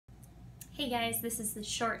Hey guys, this is the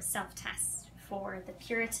short self-test for the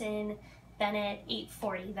Puritan Bennett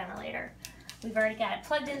 840 ventilator. We've already got it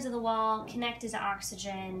plugged into the wall, connected to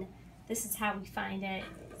oxygen. This is how we find it.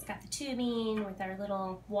 It's got the tubing with our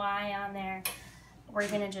little Y on there. We're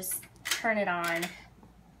gonna just turn it on.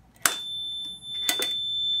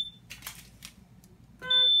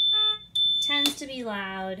 Tends to be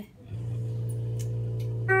loud.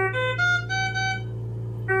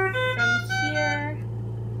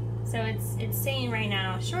 So it's saying right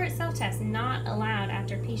now, short self-test not allowed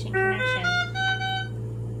after patient connection.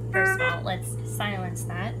 First of all, let's silence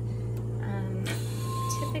that.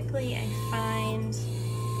 Typically I find,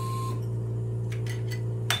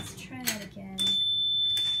 let's try that again,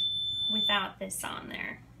 without this on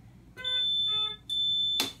there.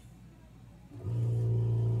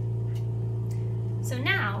 So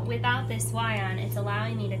now, without this Y on, it's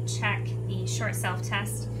allowing me to check the short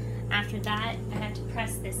self-test. After that, I have to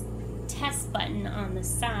press this test button on the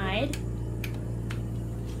side.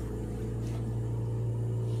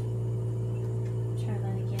 Try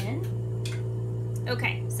that again.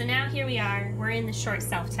 Okay, so now here we are. We're in the short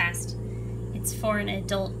self-test. It's for an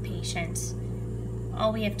adult patient.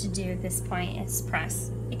 All we have to do at this point is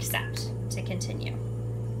press accept to continue.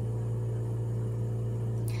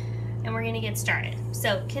 And we're going to get started.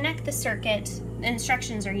 So connect the circuit. The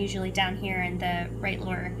instructions are usually down here in the right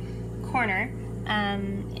lower corner.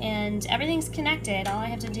 And everything's connected. All I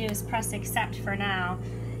have to do is press accept for now.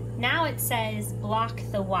 Now it says block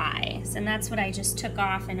the Y. So that's what I just took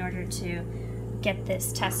off in order to get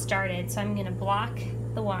this test started. So I'm going to block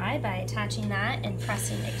the Y by attaching that and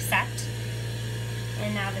pressing accept.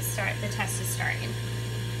 And now the test is starting.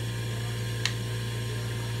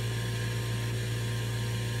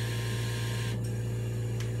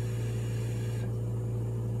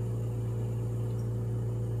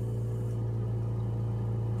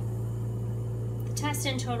 Test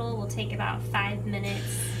in total will take about 5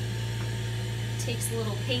 minutes. It takes a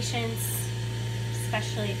little patience,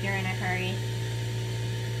 especially if you're in a hurry.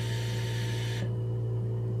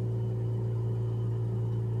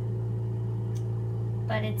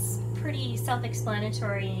 But it's pretty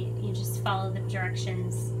self-explanatory. You just follow the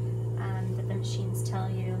directions that the machines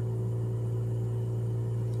tell you.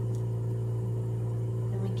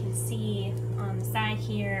 And we can see on the side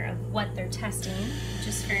here of what they're testing,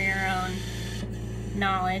 just for your own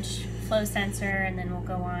knowledge, flow sensor, and then we'll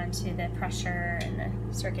go on to the pressure and the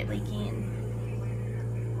circuit leaking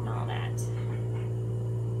and all that.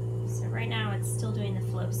 So right now it's still doing the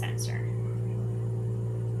flow sensor.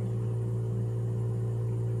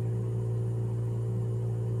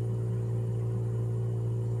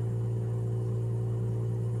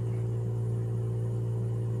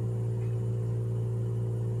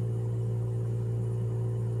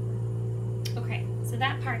 So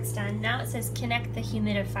that part's done. Now it says connect the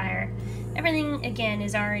humidifier. Everything again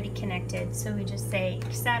is already connected, so we just say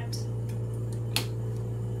accept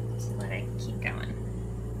to let it keep going.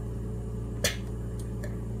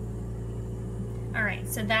 Alright,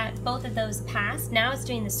 so that both of those passed. Now it's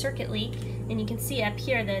doing the circuit leak, and you can see up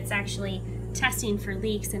here that it's actually testing for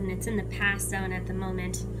leaks, and it's in the pass zone at the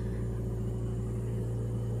moment.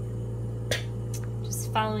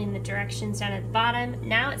 Just following the directions down at the bottom.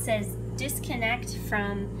 Now it says disconnect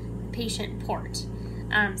from patient port.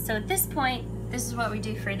 So at this point, this is what we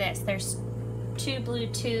do for this. There's 2 blue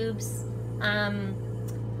tubes, and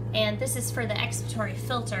this is for the expiratory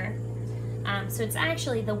filter. So it's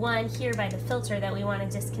actually the one here by the filter that we want to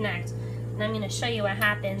disconnect. And I'm going to show you what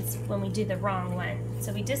happens when we do the wrong one.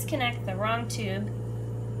 So we disconnect the wrong tube,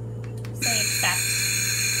 say accept.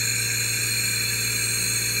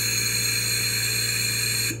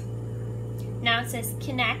 Now it says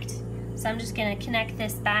connect. So I'm just going to connect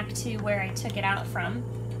this back to where I took it out from.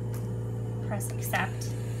 Press accept.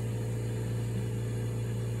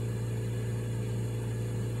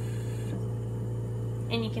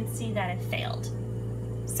 And you can see that it failed.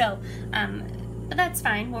 So, but that's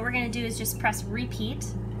fine. What we're going to do is just press repeat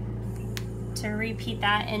to repeat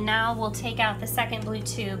that. And now we'll take out the second blue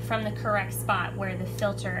tube from the correct spot where the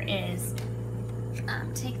filter is.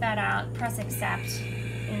 Take that out, press accept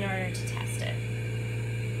in order to test it.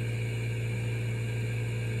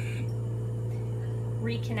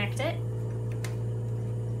 Reconnect it,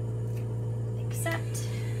 accept,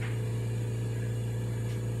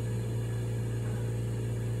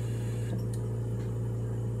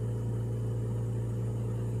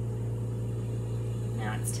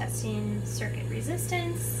 now it's testing circuit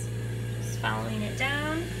resistance, just following it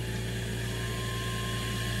down.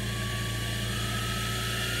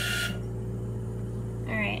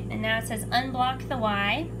 Alright, and now it says unblock the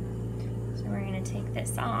Y, so we're going to take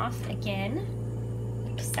this off again,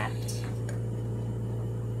 accept.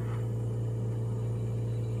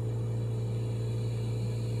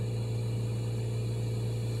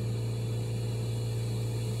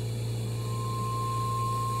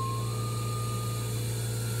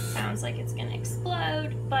 Sounds like it's gonna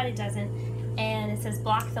explode, but it doesn't. And it says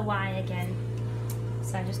block the Y again.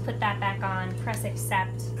 So I just put that back on, press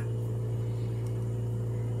accept.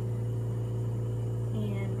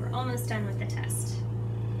 And we're almost done with the test.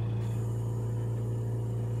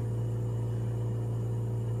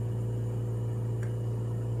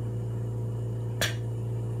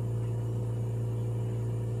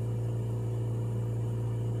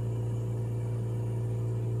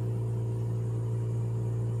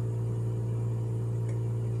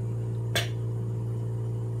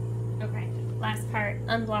 Last part,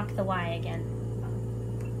 unblock the Y again,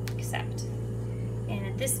 accept. And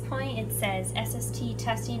at this point it says SST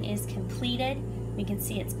testing is completed. We can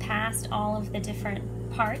see it's passed all of the different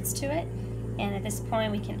parts to it. And at this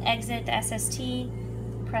point we can exit the SST,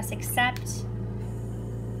 press accept.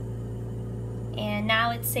 And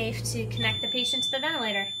now it's safe to connect the patient to the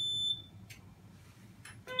ventilator.